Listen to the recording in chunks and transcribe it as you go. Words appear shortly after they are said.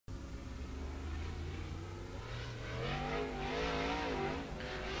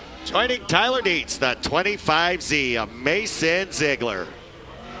Joining Tyler Dietz, the 25Z of Mason Ziegler.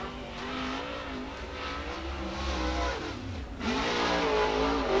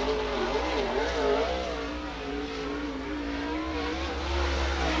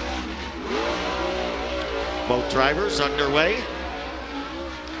 Both drivers underway.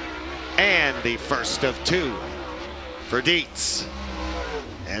 And the first of two for Dietz.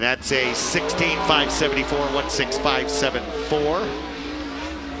 And that's a 16.574, 165.74.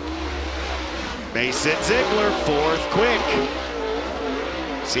 Mason Ziegler, fourth quick.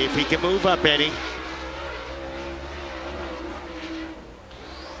 See if he can move up, Eddie.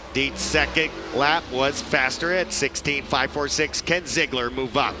 Dietz' second lap was faster at 16.546. Can Ziegler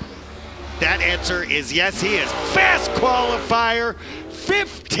move up? That answer is yes, he is. Fast qualifier,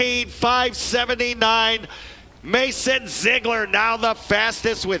 15.579. Mason Ziegler now the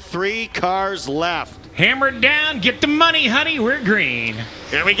fastest with 3 cars left. Hammer it down, get the money, honey, we're green.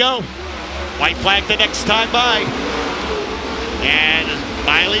 Here we go. White flag the next time by. And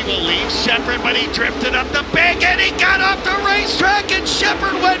Miley will leave Shepard, but he drifted up the bank and he got off the racetrack and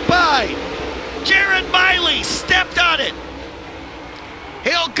Shepard went by. Jared Miley stepped on it.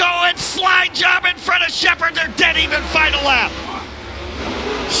 He'll go and slide job in front of Shepard. They're dead even final lap.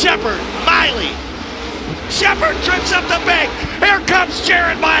 Shepard, Miley. Shepard drifts up the bank. Here comes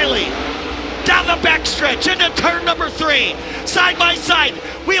Jared Miley. Down the backstretch into turn number 3. Side by side,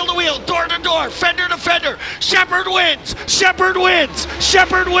 wheel to wheel, door to door, fender to fender. Shepard wins. Shepard wins.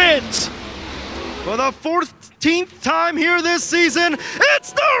 Shepard wins. For the 14th time here this season,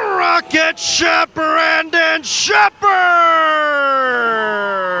 it's the Rocket Shepard and Shepard.